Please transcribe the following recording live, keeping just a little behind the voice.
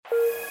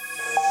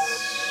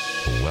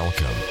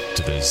welcome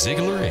to the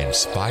Ziglar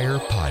Inspire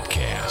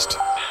Podcast.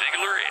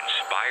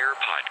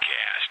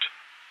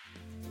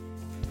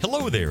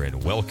 Hello there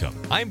and welcome.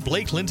 I'm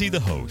Blake Lindsay, the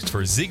host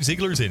for Zig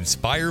Ziglar's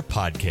Inspire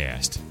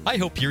Podcast. I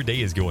hope your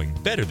day is going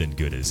better than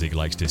good, as Zig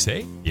likes to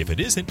say. If it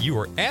isn't, you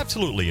are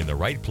absolutely in the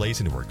right place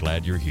and we're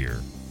glad you're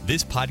here.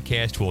 This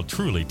podcast will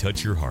truly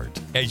touch your heart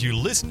as you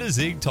listen to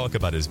Zig talk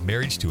about his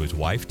marriage to his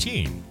wife,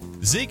 Jean.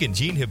 Zig and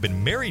Jean have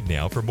been married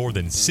now for more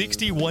than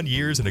 61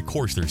 years, and of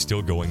course they're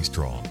still going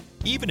strong.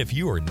 Even if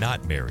you are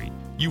not married,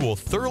 you will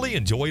thoroughly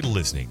enjoy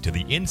listening to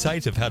the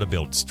insights of how to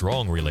build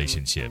strong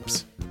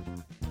relationships.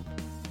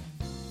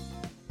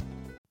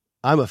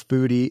 I'm a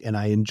foodie and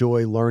I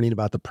enjoy learning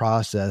about the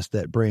process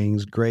that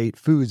brings great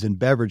foods and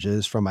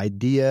beverages from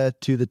idea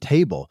to the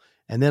table.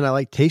 And then I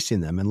like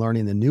tasting them and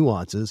learning the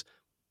nuances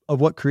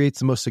of what creates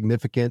the most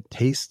significant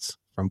tastes,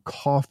 from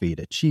coffee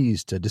to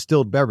cheese to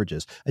distilled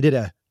beverages. I did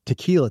a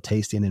tequila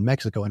tasting in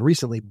Mexico, and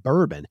recently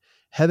bourbon.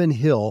 Heaven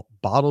Hill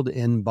Bottled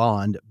in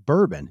Bond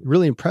bourbon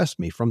really impressed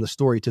me from the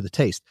story to the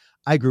taste.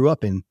 I grew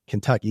up in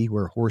Kentucky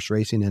where horse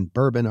racing and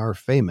bourbon are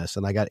famous,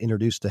 and I got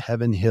introduced to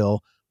Heaven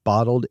Hill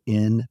Bottled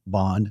in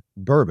Bond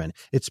bourbon.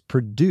 It's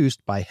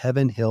produced by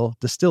Heaven Hill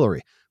Distillery,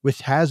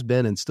 which has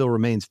been and still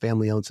remains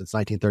family-owned since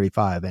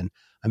 1935. And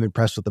I'm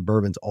impressed with the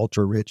bourbon's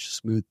ultra-rich,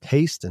 smooth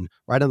taste. And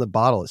right on the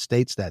bottle, it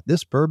states that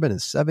this bourbon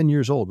is 7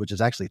 years old, which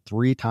is actually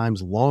 3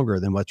 times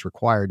longer than what's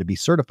required to be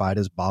certified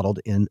as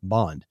Bottled in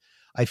Bond.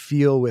 I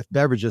feel with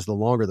beverages, the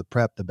longer the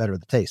prep, the better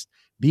the taste.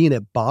 Being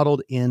a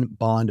Bottled in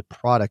Bond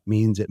product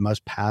means it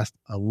must pass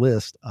a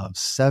list of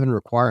 7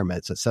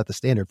 requirements that set the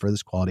standard for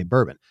this quality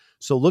bourbon.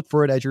 So look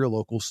for it at your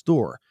local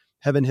store.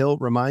 Heaven Hill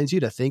reminds you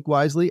to think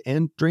wisely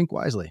and drink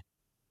wisely.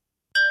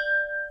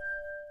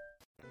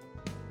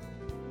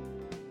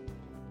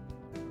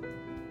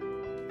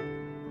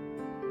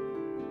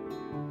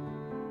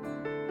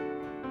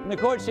 In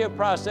the courtship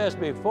process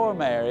before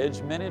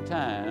marriage, many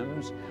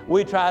times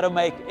we try to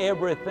make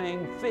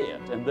everything fit,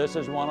 and this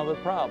is one of the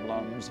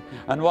problems.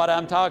 And what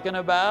I'm talking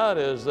about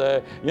is,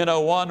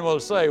 one will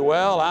say,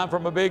 well, I'm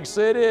from a big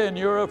city and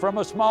you're from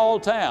a small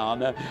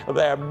town.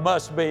 There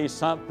must be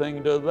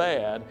something to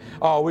that.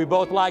 Or we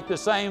both like the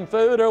same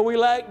food, or we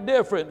like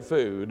different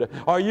food.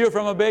 Or you're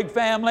from a big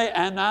family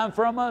and I'm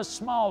from a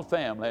small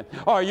family.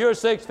 Or you're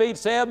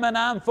 6'7" and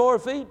I'm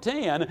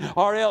 4'10",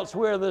 or else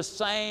we're the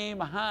same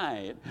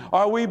height.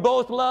 Or we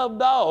both love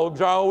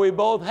dogs, or we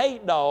both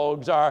hate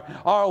dogs,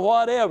 or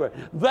whatever.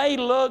 They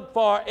look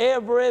for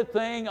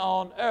everything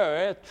on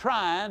earth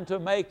trying to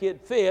make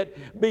it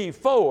fit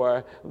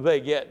before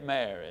they get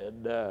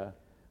married.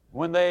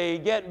 When they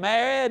get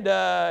married,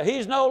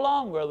 he's no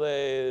longer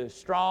the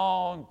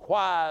strong,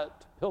 quiet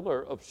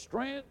pillar of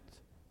strength.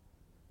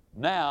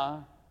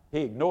 Now he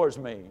ignores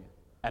me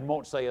and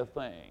won't say a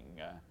thing.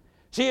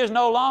 She is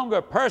no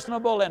longer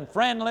personable and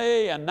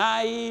friendly and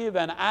naive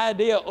and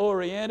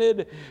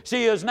idea-oriented.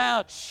 She is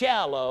now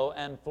shallow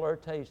and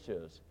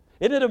flirtatious.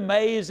 Isn't it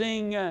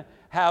amazing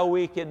how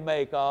we can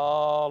make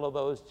all of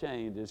those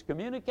changes?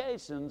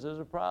 Communications is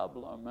a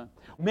problem.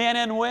 Men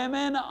and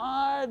women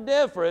are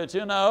different,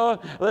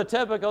 The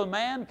typical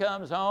man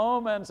comes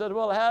home and said,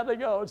 well, how'd it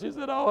go? She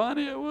said, oh,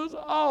 honey, it was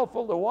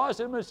awful. The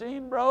washing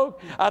machine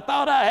broke. I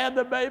thought I had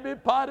the baby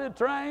potty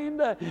trained.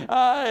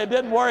 It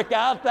didn't work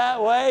out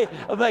that way.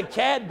 The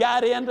cat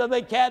got into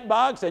the cat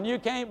box, and you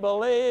can't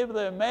believe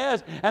the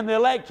mess, and the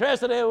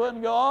electricity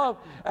wouldn't go off.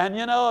 And,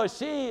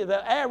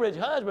 the average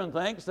husband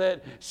thinks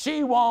that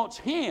she wants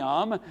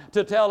him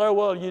to tell her,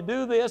 well, you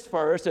do this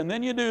first, and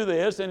then you do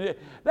this. And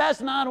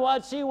that's not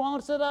what she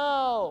wants at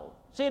all.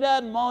 She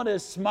doesn't want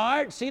his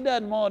smart. She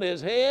doesn't want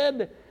his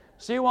head.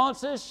 She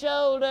wants his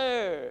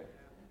shoulder.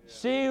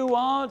 She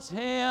wants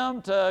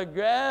him to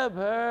grab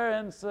her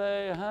and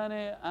say,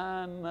 honey,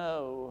 I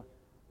know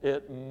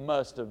it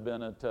must have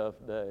been a tough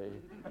day.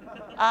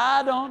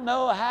 I don't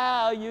know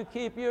how you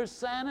keep your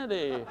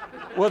sanity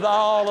with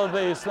all of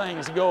these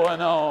things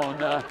going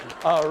on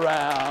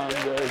around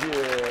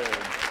here.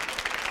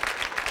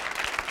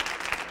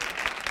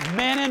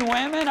 Men and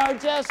women are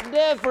just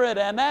different,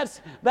 and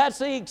that's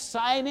the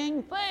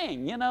exciting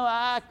thing.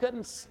 I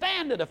couldn't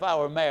stand it if I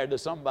were married to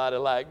somebody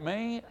like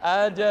me.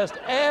 I just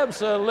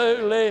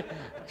absolutely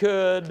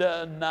could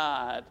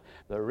not.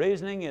 The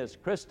reasoning is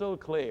crystal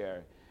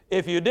clear.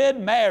 If you did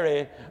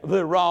marry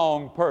the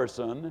wrong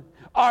person,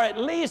 or at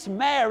least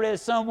marry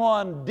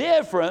someone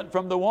different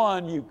from the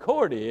one you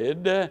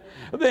courted,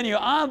 then you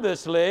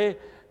obviously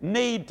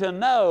need to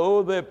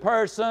know the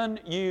person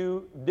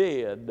you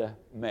did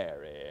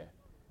marry.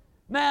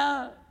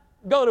 Now,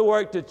 go to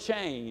work to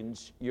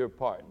change your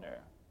partner.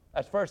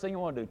 That's the first thing you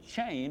want to do,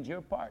 change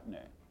your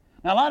partner.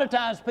 Now, a lot of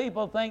times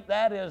people think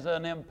that is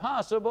an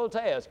impossible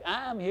task.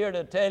 I'm here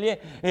to tell you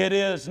it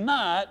is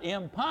not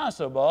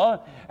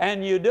impossible,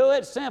 and you do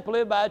it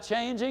simply by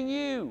changing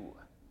you.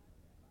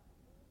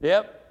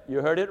 Yep,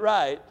 you heard it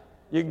right.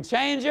 You can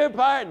change your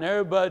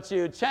partner, but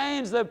you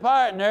change the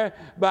partner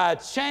by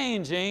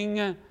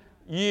changing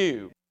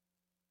you.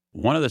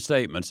 One of the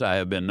statements I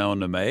have been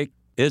known to make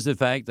is the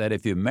fact that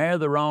if you marry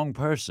the wrong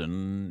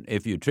person,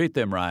 if you treat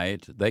them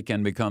right, they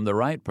can become the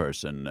right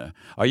person.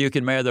 Or you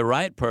can marry the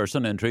right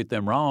person and treat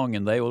them wrong,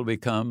 and they will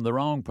become the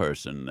wrong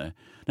person.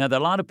 Now, there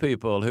are a lot of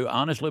people who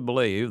honestly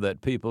believe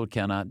that people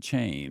cannot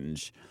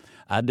change.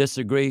 I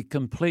disagree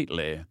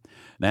completely.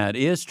 Now, it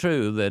is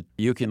true that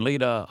you can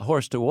lead a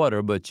horse to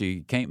water, but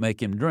you can't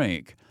make him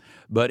drink.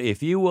 But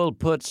if you will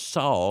put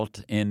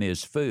salt in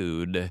his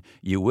food,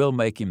 you will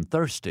make him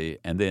thirsty,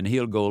 and then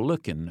he'll go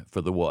looking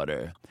for the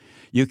water.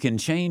 You can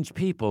change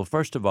people,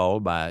 first of all,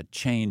 by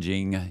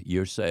changing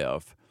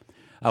yourself.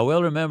 I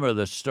will remember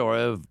the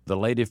story of the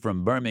lady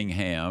from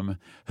Birmingham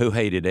who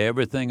hated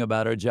everything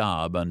about her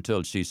job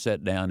until she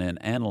sat down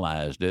and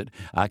analyzed it.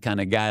 I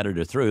kind of guided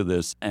her through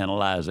this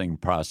analyzing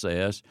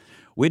process.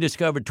 We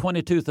discovered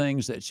 22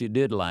 things that she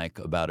did like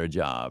about her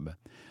job.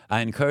 I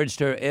encouraged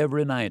her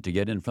every night to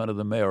get in front of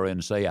the mirror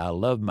and say, I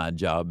love my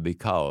job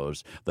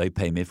because they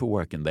pay me for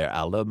working there.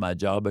 I love my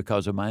job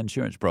because of my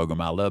insurance program.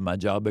 I love my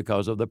job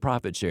because of the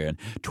profit sharing.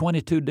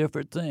 22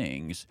 different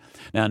things.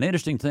 Now, an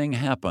interesting thing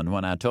happened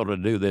when I told her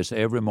to do this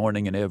every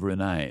morning and every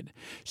night.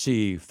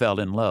 She fell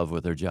in love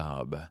with her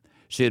job.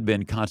 She had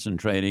been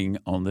concentrating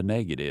on the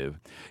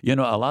negative. You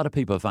know, a lot of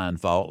people find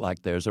fault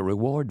like there's a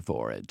reward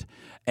for it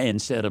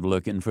instead of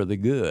looking for the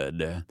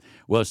good.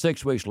 Well,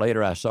 6 weeks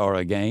later, I saw her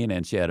again,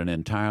 and she had an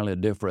entirely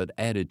different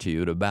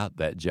attitude about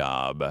that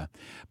job.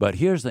 But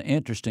here's the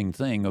interesting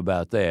thing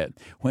about that.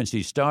 When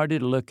she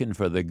started looking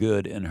for the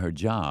good in her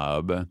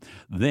job,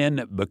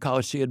 then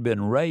because she had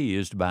been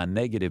raised by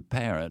negative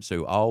parents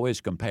who always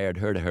compared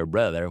her to her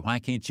brother, why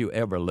can't you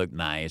ever look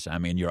nice? I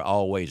mean, you're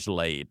always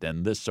late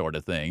and this sort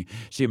of thing.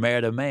 She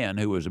married a man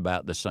who was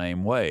about the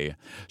same way.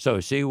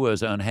 So she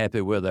was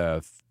unhappy with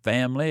her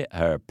family,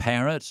 her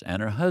parents,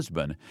 and her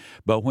husband.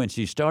 But when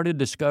she started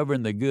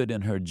discovering the good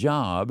in her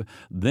job,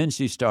 then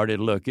she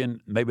started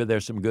looking, maybe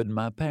there's some good in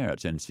my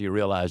parents. And she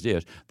realized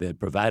this, they had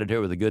provided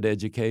her with a good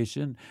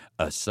education,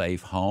 a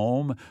safe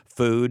home,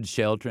 food,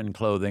 shelter, and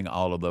clothing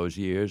all of those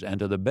years. And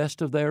to the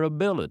best of their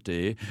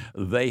ability,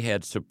 they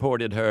had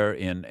supported her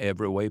in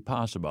every way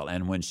possible.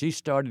 And when she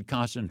started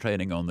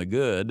concentrating on the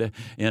good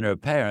in her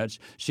parents,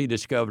 she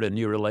discovered a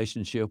new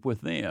relationship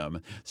with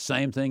them.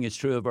 Same thing is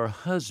true of her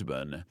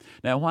husband.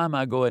 Now, why am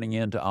I going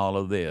into all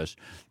of this?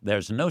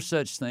 There's no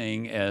such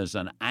thing as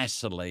an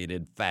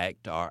isolated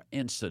fact or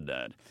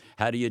incident.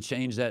 How do you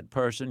change that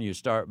person? You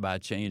start by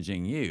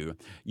changing you.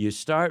 You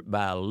start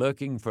by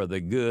looking for the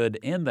good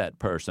in that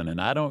person. And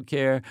I don't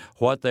care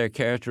what their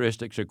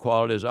characteristics or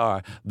qualities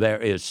are, there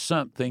is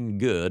something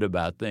good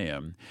about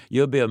them.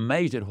 You'll be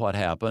amazed at what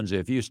happens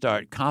if you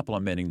start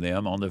complimenting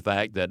them on the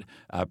fact that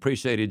I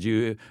appreciated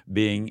you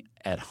being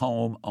at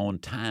home on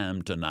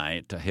time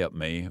tonight to help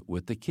me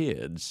with the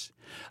kids.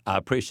 I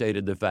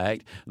appreciated the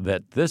fact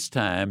that this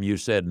time you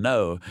said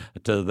no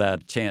to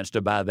that chance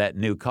to buy that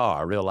new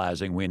car,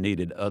 realizing we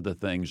needed other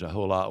things a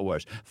whole lot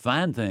worse.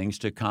 Find things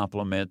to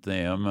compliment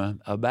them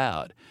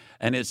about.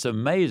 And it's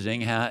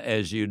amazing how,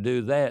 as you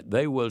do that,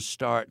 they will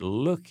start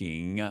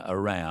looking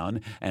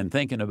around and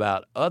thinking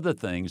about other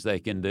things they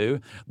can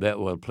do that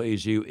will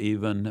please you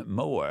even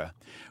more.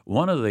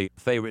 One of the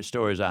favorite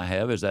stories I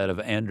have is that of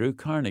Andrew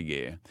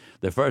Carnegie,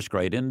 the first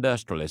great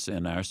industrialist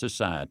in our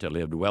society,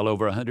 lived well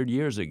over 100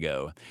 years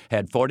ago,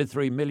 had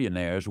 43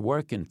 millionaires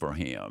working for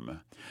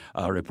him.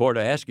 A reporter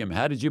asked him,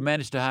 how did you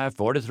manage to hire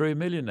 43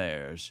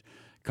 millionaires?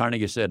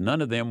 Carnegie said,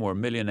 none of them were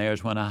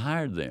millionaires when I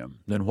hired them.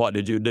 Then what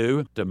did you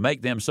do to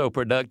make them so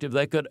productive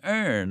they could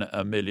earn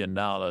 $1 million?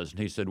 And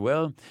he said,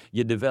 well,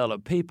 you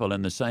develop people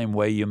in the same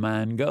way you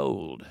mine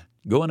gold.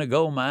 Go in a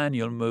gold mine,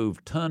 you'll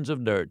move tons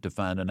of dirt to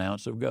find an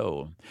ounce of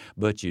gold.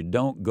 But you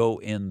don't go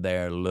in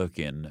there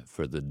looking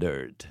for the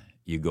dirt.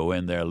 You go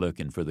in there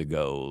looking for the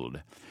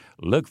gold.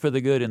 Look for the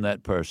good in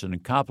that person,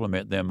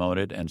 compliment them on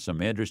it, and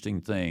some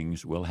interesting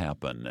things will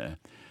happen.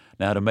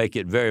 Now, to make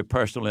it very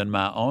personal in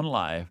my own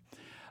life,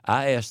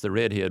 I asked the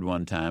redhead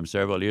one time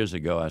several years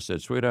ago, I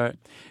said, sweetheart,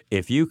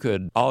 if you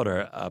could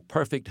order a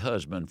perfect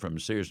husband from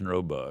Sears and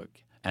Roebuck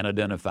and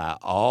identify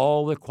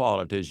all the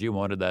qualities you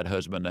wanted that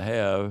husband to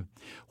have,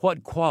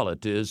 what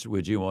qualities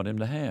would you want him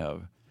to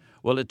have?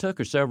 Well, it took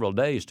her several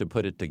days to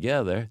put it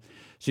together.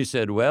 She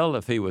said, well,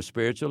 if he was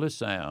spiritually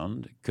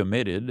sound,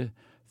 committed,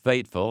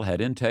 faithful,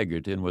 had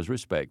integrity, and was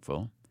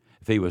respectful,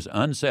 if he was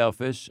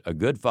unselfish, a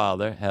good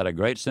father, had a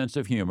great sense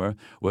of humor,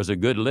 was a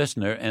good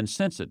listener, and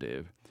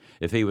sensitive,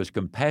 if he was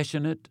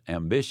compassionate,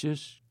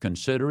 ambitious,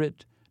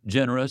 considerate,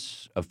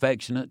 generous,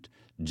 affectionate,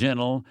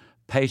 gentle,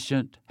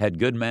 patient, had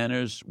good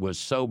manners, was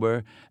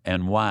sober,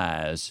 and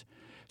wise,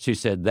 she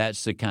said,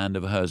 that's the kind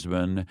of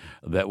husband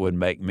that would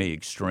make me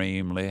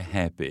extremely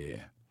happy.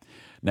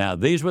 Now,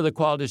 these were the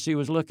qualities she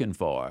was looking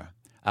for.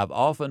 I've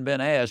often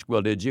been asked,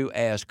 well, did you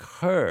ask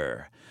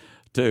her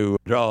to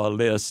draw a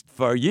list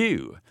for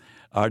you?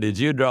 Or did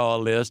you draw a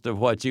list of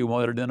what you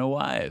wanted in a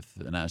wife?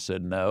 And I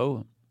said,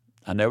 no.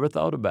 I never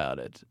thought about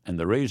it. And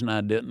the reason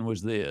I didn't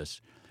was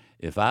this.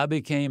 If I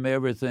became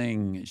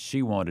everything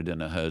she wanted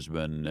in a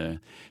husband,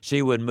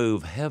 she would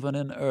move heaven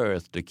and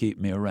earth to keep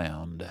me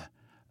around.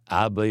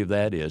 I believe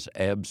that is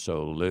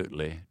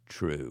absolutely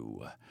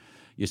true.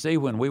 You see,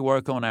 when we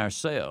work on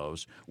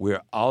ourselves,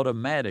 we're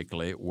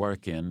automatically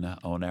working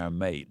on our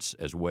mates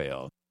as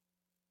well.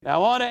 Now, I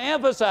want to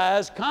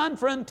emphasize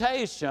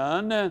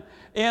confrontation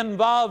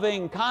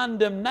involving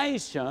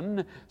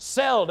condemnation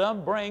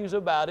seldom brings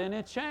about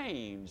any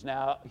change.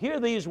 Now, hear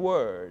these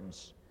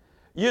words.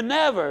 You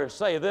never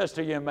say this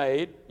to your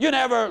mate. You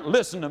never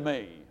listen to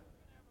me.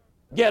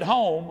 Get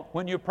home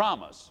when you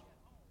promise.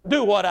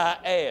 Do what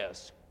I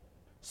ask.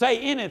 Say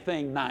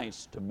anything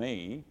nice to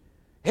me.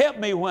 Help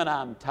me when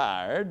I'm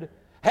tired.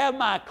 Have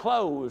my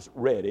clothes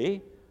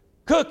ready.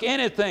 Cook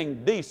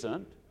anything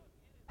decent.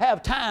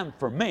 Have time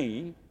for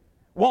me.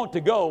 Want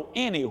to go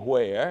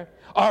anywhere.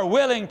 Are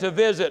willing to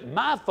visit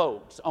my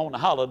folks on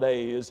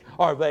holidays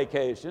or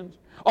vacations.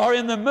 Are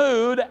in the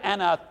mood,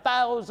 and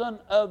 1,000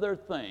 other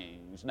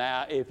things.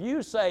 Now, if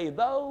you say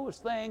those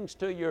things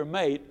to your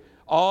mate,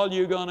 all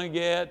you're going to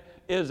get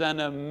is an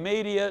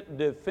immediate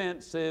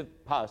defensive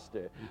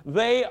posture.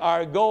 They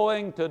are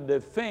going to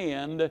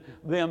defend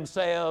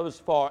themselves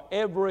for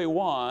every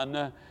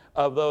one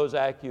of those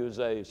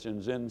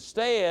accusations.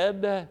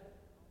 Instead,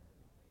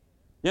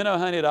 you know,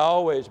 honey, it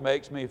always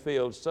makes me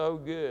feel so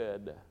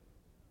good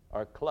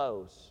or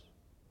close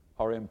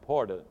or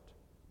important,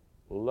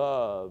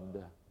 loved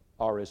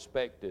or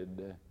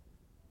respected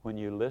when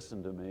you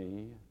listen to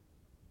me,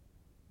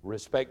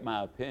 respect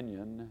my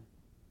opinion,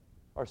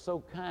 are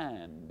so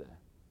kind,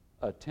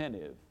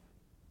 attentive,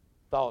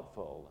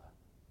 thoughtful,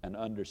 and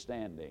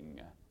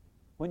understanding.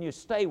 When you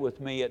stay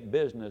with me at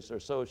business or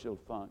social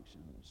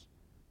functions,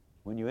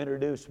 when you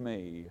introduce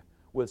me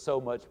with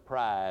so much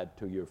pride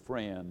to your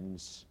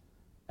friends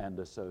and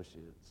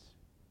associates.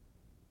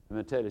 Let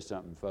me tell you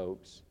something,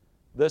 folks.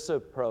 This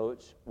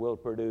approach will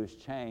produce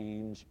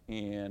change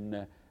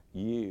in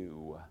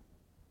you,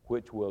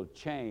 which will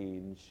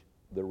change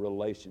the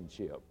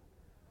relationship,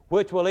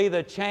 which will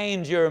either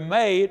change your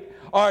mate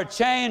or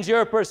change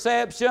your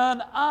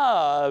perception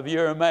of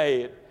your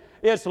mate.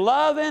 It's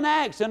love in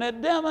action. It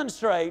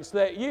demonstrates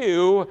that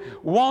you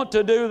want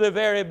to do the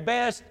very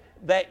best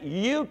that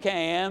you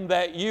can,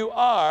 that you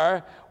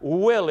are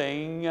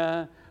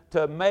willing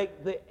to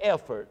make the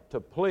effort to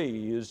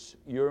please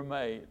your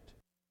mate.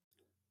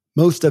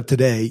 Most of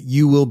today,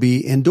 you will be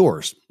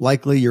indoors,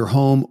 likely your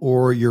home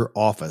or your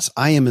office.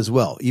 I am as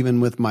well. Even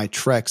with my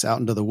treks out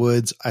into the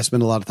woods, I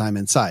spend a lot of time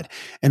inside.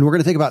 And we're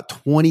going to take about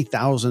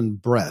 20,000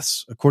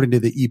 breaths. According to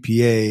the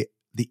EPA,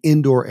 the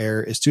indoor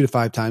air is 2 to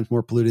 5 times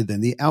more polluted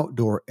than the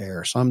outdoor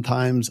air,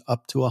 sometimes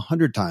up to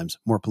 100 times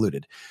more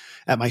polluted.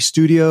 At my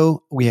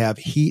studio, we have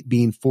heat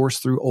being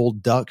forced through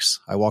old ducts.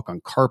 I walk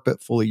on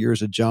carpet full of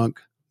years of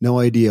junk. No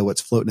idea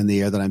what's floating in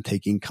the air that I'm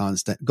taking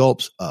constant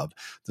gulps of.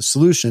 The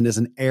solution is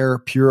an air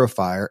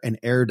purifier, and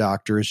Air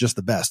Doctor is just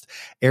the best.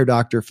 Air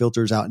Doctor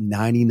filters out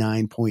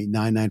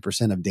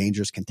 99.99% of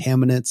dangerous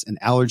contaminants and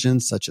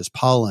allergens such as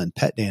pollen,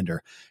 pet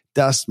dander,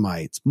 dust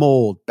mites,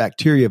 mold,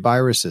 bacteria,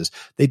 viruses.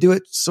 They do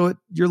it so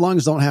your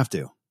lungs don't have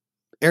to.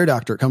 Air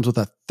Doctor comes with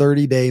a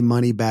 30-day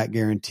money-back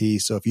guarantee,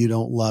 so if you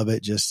don't love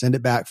it, just send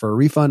it back for a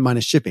refund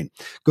minus shipping.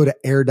 Go to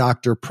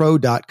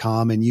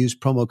airdoctorpro.com and use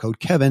promo code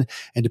Kevin,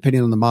 and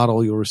depending on the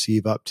model, you'll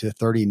receive up to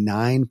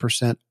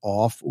 39%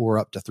 off or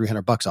up to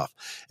 $300 off.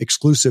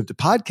 Exclusive to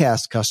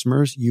podcast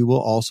customers, you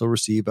will also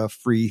receive a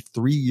free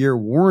 3-year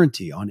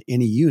warranty on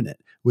any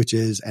unit, which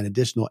is an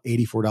additional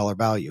 $84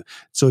 value.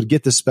 So to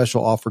get this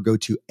special offer, go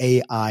to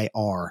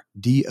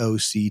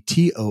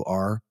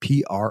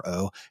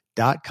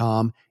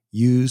airdoctorpro.com.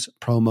 Use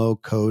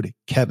promo code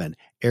Kevin.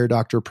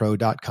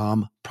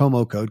 airdoctorpro.com,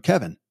 promo code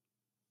Kevin.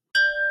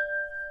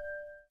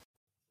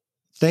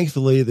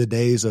 Thankfully, the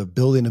days of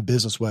building a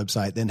business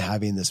website, then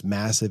having this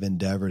massive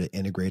endeavor to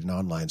integrate an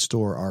online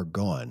store are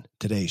gone.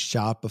 Today,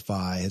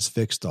 Shopify has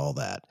fixed all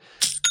that.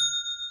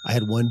 I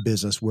had one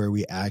business where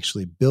we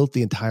actually built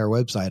the entire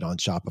website on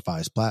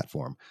Shopify's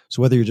platform.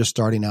 So whether you're just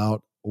starting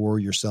out or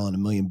you're selling $1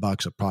 million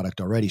of product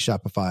already,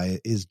 Shopify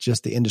is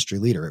just the industry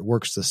leader. It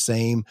works the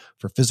same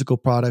for physical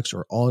products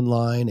or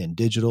online and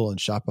digital, and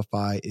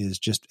Shopify is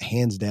just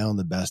hands down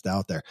the best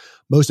out there.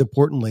 Most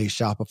importantly,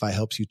 Shopify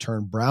helps you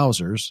turn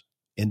browsers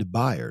into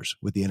buyers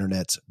with the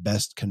internet's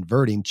best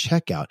converting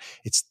checkout.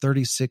 It's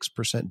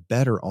 36%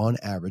 better on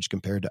average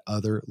compared to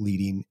other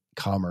leading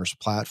commerce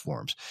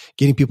platforms.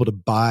 Getting people to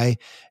buy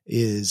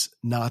is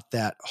not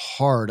that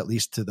hard, at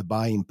least to the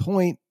buying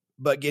point,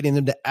 but getting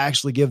them to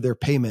actually give their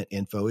payment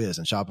info is,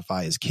 and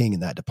Shopify is king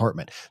in that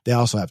department. They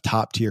also have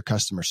top tier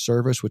customer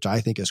service, which I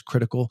think is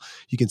critical.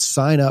 You can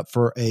sign up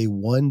for a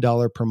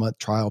 $1 per month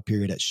trial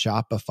period at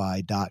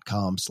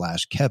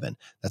shopify.com/Kevin.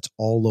 That's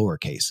all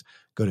lowercase.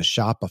 Go to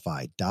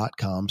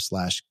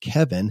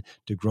shopify.com/Kevin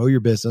to grow your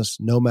business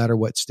no matter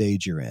what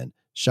stage you're in.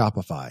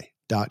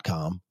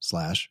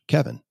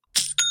 Shopify.com/Kevin.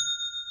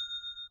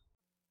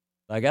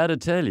 I got to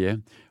tell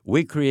you,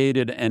 we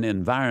created an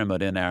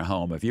environment in our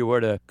home. If you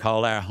were to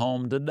call our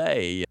home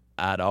today,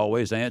 I'd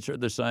always answer it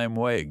the same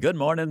way. Good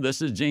morning,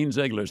 this is Gene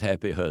Ziegler's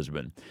happy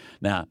husband.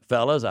 Now,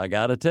 fellas, I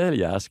got to tell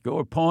you, I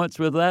score points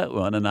with that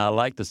one, and I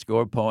like to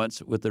score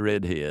points with the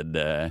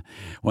redhead.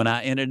 When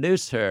I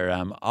introduce her,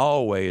 I'm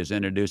always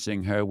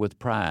introducing her with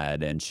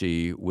pride, and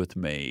she with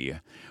me.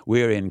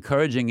 We're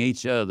encouraging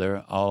each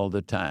other all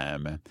the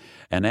time.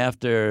 And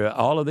after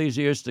all of these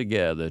years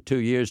together, 2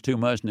 years, 2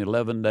 months, and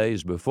 11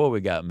 days before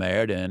we got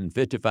married, and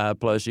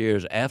 55-plus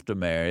years after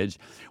marriage,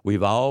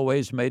 we've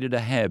always made it a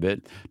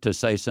habit to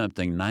say something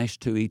nice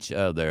to each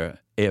other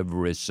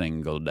every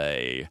single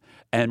day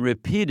and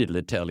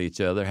repeatedly tell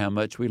each other how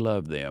much we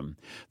love them.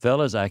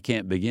 Fellas, I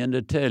can't begin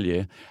to tell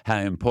you how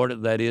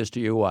important that is to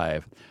your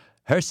wife.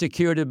 Her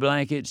security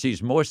blanket,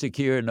 she's more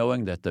secure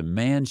knowing that the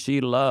man she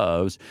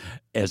loves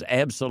is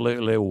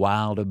absolutely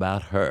wild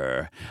about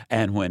her.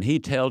 And when he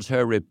tells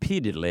her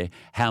repeatedly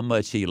how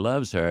much he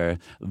loves her,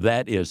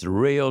 that is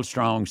real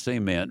strong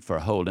cement for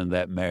holding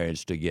that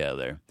marriage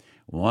together.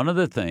 One of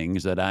the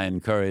things that I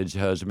encourage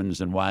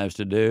husbands and wives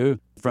to do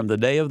from the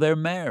day of their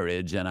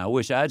marriage, and I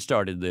wish I'd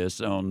started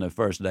this on the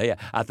first day,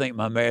 I think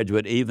my marriage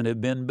would even have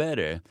been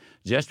better.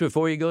 Just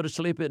before you go to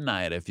sleep at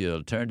night, if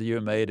you'll turn to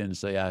your mate and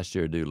say, I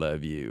sure do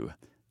love you,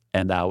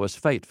 and I was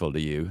faithful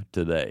to you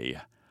today.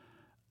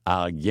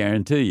 I'll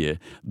guarantee you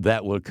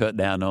that will cut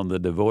down on the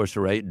divorce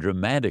rate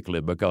dramatically,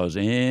 because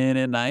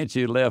any night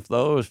you left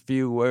those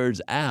few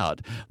words out,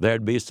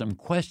 there'd be some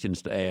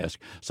questions to ask.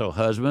 So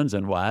husbands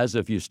and wives,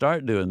 if you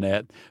start doing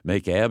that,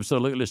 make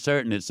absolutely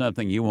certain it's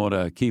something you want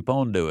to keep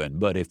on doing.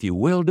 But if you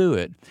will do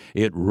it,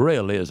 it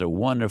really is a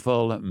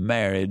wonderful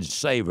marriage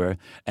saver.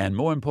 And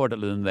more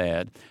importantly than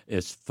that,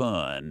 it's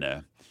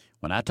fun.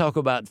 When I talk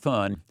about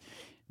fun,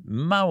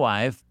 my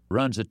wife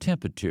runs a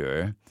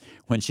temperature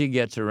when she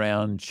gets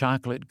around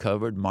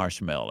chocolate-covered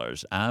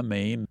marshmallows. I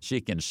mean,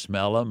 she can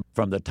smell them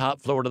from the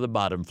top floor to the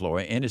bottom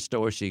floor, any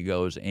store she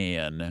goes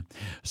in.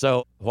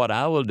 So what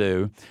I will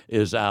do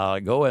is I'll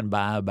go and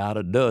buy about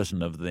a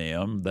dozen of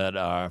them that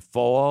are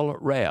foil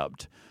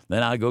wrapped.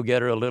 Then I'll go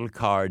get her a little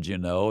card,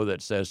 that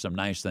says some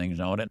nice things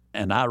on it,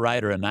 and I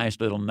write her a nice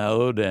little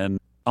note, and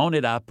on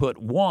it, I put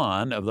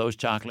one of those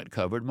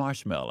chocolate-covered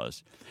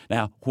marshmallows.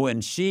 Now,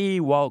 when she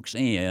walks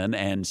in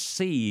and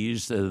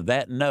sees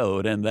that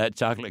note and that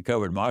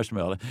chocolate-covered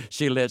marshmallow,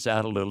 she lets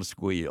out a little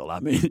squeal. I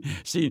mean,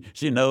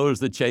 she knows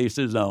the chase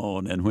is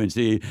on, and when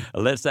she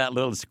lets that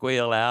little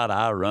squeal out,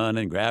 I run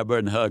and grab her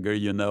and hug her,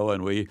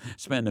 and we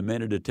spend a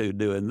minute or two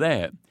doing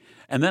that.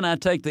 And then I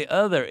take the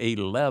other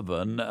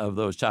 11 of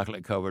those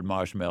chocolate-covered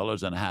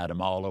marshmallows and hide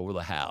them all over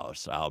the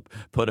house. I'll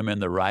put them in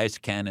the rice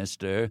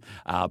canister.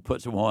 I'll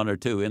put one or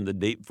two in the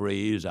deep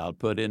freeze. I'll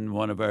put in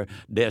one of her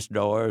desk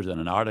drawers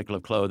and an article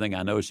of clothing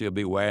I know she'll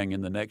be wearing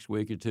in the next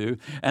week or two.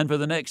 And for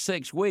the next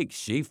 6 weeks,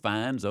 she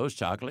finds those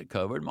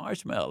chocolate-covered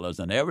marshmallows.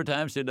 And every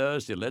time she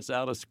does, she lets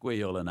out a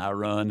squeal, and I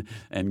run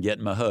and get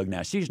my hug.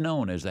 Now, she's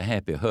known as the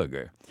happy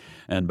hugger.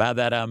 And by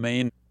that I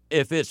mean,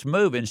 if it's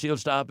moving, she'll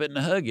stop it and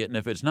hug it. And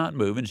if it's not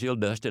moving, she'll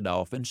dust it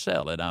off and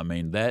sell it. I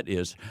mean, that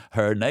is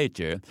her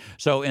nature.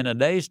 So in a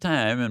day's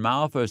time, and my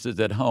office is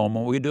at home,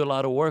 when we do a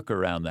lot of work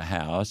around the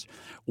house,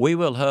 we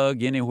will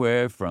hug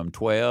anywhere from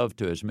 12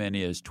 to as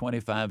many as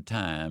 25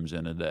 times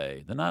in a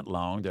day. They're not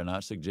long. They're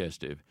not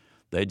suggestive.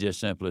 They just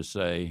simply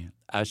say,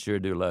 I sure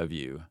do love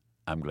you.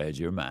 I'm glad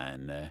you're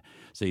mine.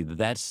 See,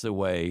 that's the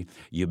way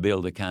you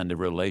build the kind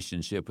of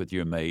relationship with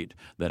your mate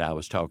that I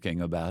was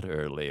talking about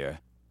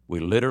earlier. We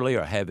literally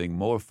are having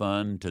more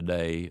fun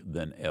today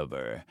than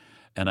ever.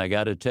 And I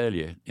got to tell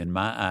you, in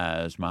my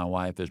eyes, my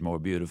wife is more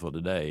beautiful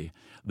today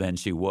than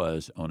she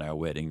was on our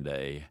wedding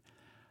day.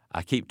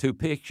 I keep 2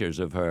 pictures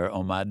of her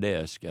on my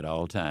desk at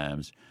all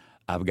times.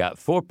 I've got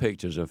 4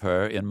 pictures of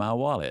her in my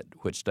wallet,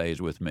 which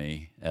stays with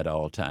me at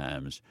all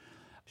times.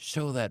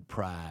 Show that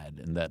pride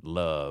and that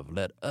love.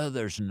 Let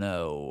others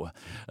know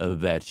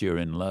that you're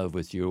in love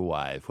with your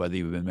wife, whether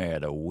you've been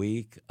married a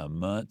week, a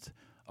month,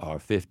 or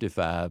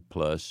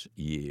 55-plus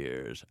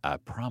years. I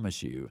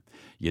promise you,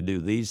 you do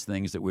these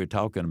things that we're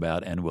talking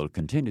about and will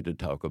continue to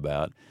talk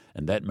about,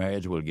 and that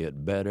marriage will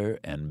get better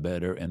and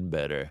better and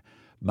better.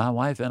 My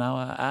wife and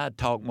I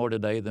talk more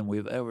today than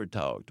we've ever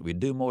talked. We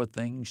do more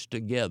things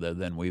together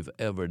than we've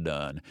ever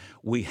done.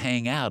 We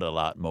hang out a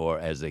lot more,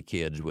 as the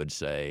kids would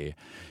say.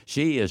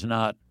 She is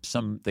not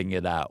something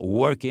that I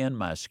work in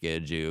my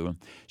schedule.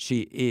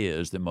 She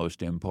is the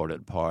most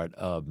important part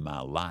of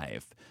my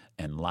life,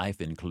 and life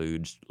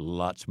includes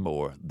lots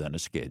more than a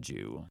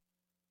schedule.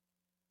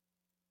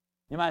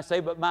 You might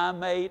say, but my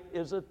mate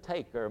is a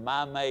taker.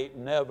 My mate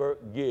never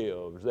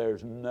gives.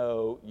 There's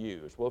no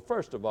use. Well,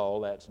 first of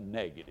all, that's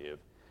negative.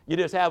 You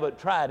just haven't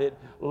tried it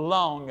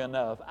long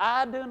enough.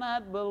 I do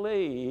not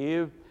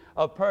believe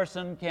a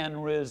person can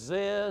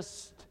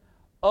resist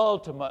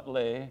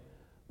ultimately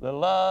the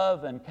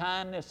love and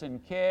kindness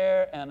and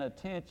care and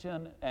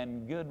attention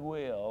and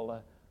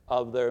goodwill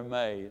of their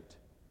mate.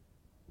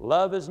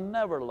 Love is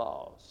never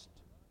lost.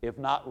 If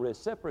not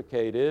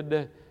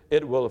reciprocated,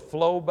 it will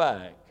flow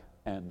back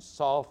and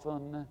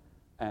soften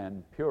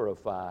and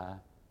purify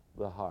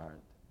the heart.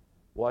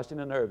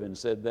 Washington Irving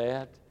said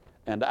that,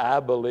 and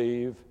I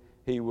believe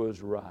he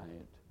was right.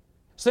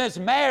 Since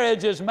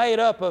marriage is made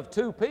up of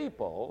two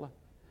people,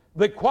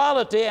 the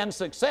quality and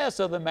success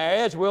of the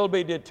marriage will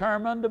be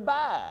determined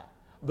by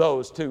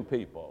those two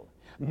people.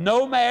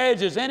 No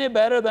marriage is any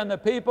better than the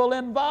people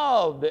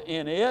involved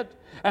in it,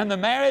 and the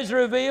marriage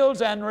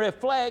reveals and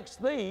reflects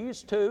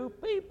these two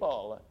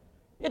people.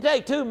 You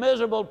take two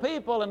miserable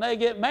people and they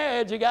get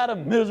married, you got a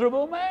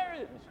miserable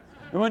marriage.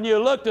 When you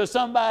look to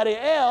somebody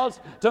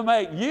else to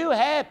make you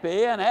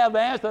happy and have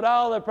the answer to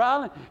all the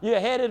problems, you're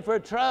headed for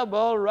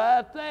trouble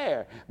right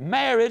there.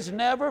 Marriage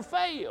never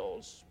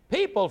fails.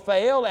 People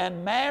fail,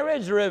 and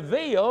marriage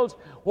reveals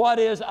what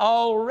is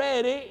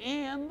already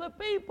in the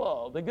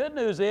people. The good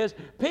news is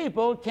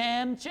people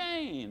can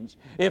change.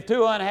 If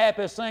two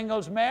unhappy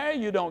singles marry,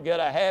 you don't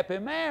get a happy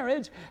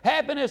marriage.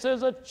 Happiness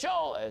is a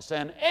choice,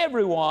 and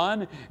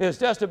everyone is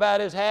just about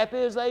as happy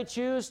as they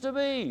choose to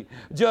be.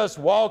 Just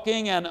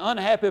walking an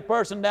unhappy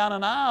person down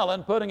an aisle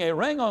and putting a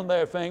ring on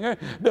their finger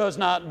does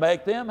not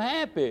make them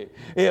happy.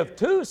 If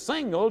two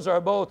singles are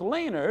both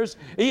leaners,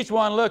 each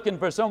one looking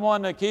for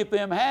someone to keep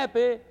them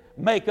happy,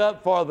 make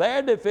up for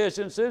their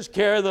deficiencies,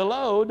 carry the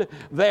load,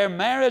 their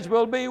marriage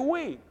will be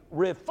weak,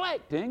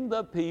 reflecting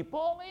the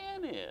people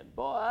in it.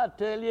 Boy, I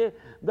tell you,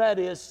 that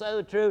is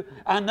so true.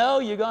 I know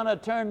you're going to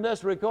turn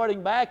this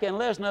recording back and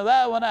listen to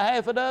that one a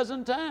half a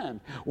dozen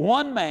times.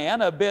 One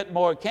man, a bit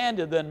more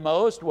candid than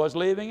most, was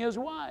leaving his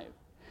wife.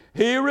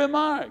 He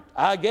remarked,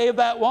 "I gave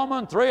that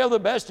woman 3 of the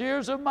best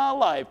years of my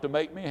life to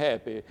make me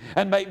happy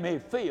and make me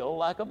feel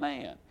like a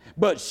man.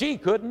 But she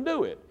couldn't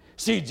do it.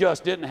 She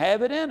just didn't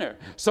have it in her.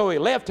 So he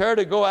left her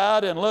to go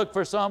out and look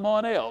for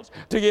someone else,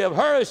 to give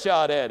her a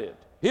shot at it.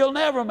 He'll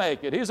never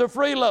make it. He's a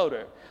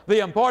freeloader." The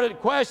important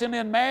question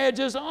in marriage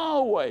is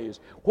always,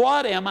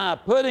 what am I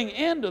putting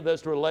into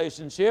this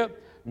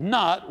relationship,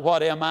 not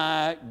what am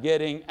I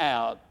getting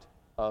out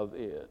of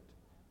it.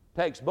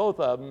 Takes both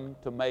of them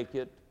to make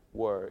it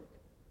work.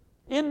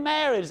 In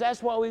marriage,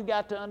 that's what we've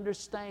got to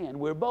understand.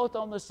 We're both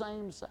on the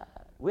same side.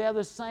 We have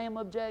the same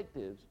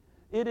objectives.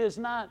 It is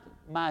not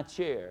my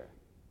chair,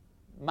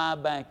 my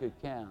bank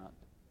account,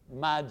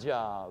 my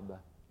job,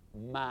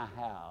 my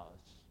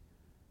house.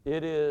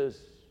 It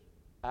is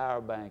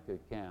our bank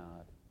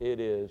account. It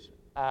is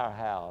our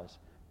house.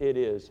 It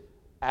is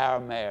our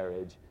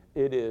marriage.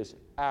 It is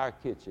our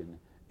kitchen.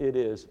 It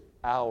is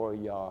our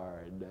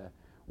yard.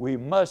 We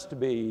must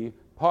be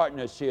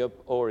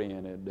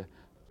partnership-oriented.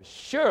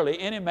 Surely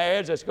any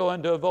marriage that's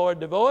going to avoid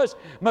divorce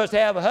must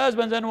have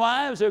husbands and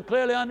wives who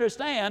clearly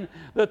understand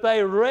that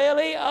they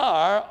really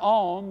are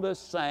on the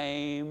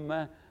same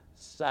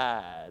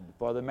side.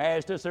 For the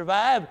marriage to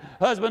survive,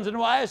 husbands and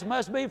wives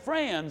must be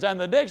friends, and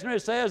the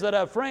dictionary says that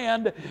a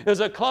friend is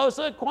a close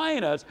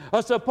acquaintance,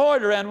 a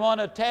supporter, and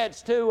one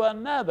attached to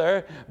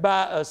another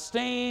by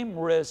esteem,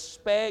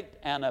 respect,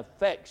 and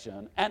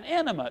affection, an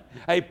intimate,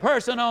 a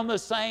person on the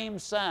same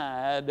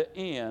side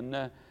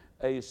in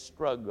a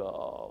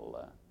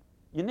struggle.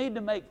 You need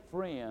to make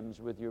friends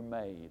with your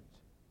mate.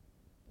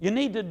 You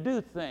need to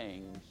do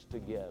things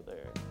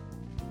together.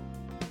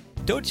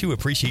 Don't you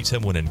appreciate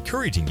someone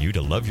encouraging you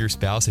to love your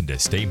spouse and to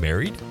stay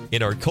married?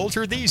 In our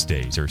culture these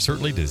days, there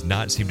certainly does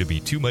not seem to be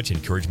too much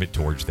encouragement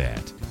towards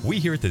that. We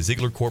here at the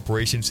Ziegler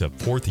Corporation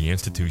support the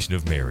institution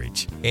of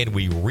marriage, and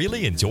we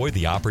really enjoy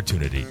the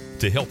opportunity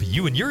to help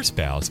you and your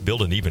spouse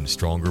build an even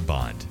stronger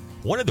bond.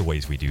 One of the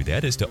ways we do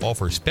that is to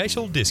offer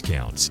special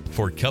discounts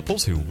for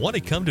couples who want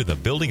to come to the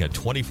Building a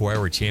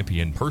 24-Hour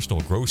Champion Personal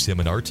Growth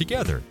Seminar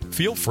together.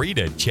 Feel free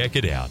to check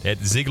it out at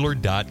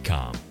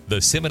Ziegler.com. The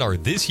seminar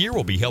this year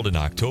will be held in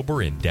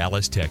October in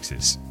Dallas,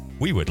 Texas.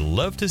 We would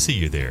love to see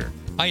you there.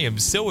 I am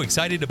so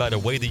excited about a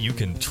way that you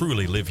can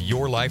truly live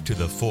your life to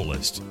the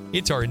fullest.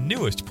 It's our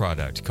newest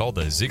product called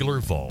the Ziegler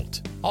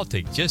Vault. I'll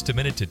take just a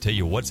minute to tell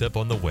you what's up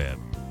on the web.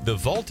 The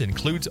Vault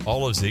includes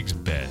all of Zig's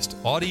best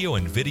audio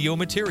and video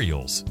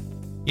materials.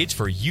 It's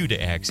for you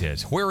to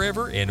access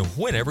wherever and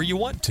whenever you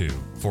want to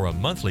for a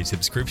monthly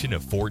subscription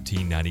of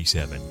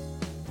 $14.97.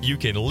 You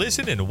can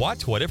listen and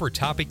watch whatever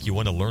topic you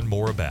want to learn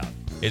more about,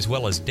 as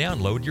well as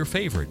download your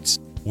favorites.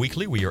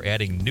 Weekly, we are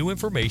adding new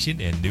information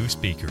and new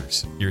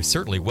speakers. You're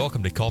certainly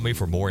welcome to call me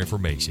for more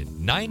information.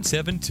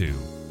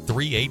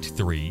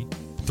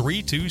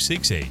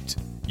 972-383-3268.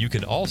 You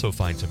can also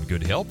find some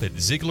good help at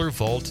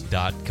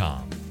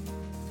ZieglerVault.com.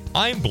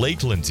 I'm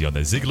Blake Lindsay on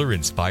the Ziegler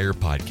Inspire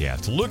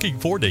Podcast, looking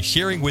forward to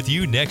sharing with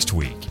you next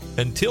week.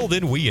 Until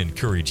then, we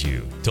encourage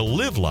you to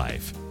live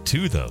life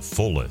to the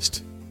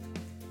fullest.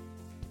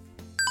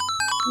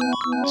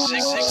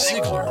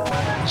 Ziegler.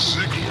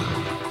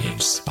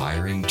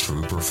 Inspiring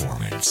true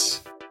performance.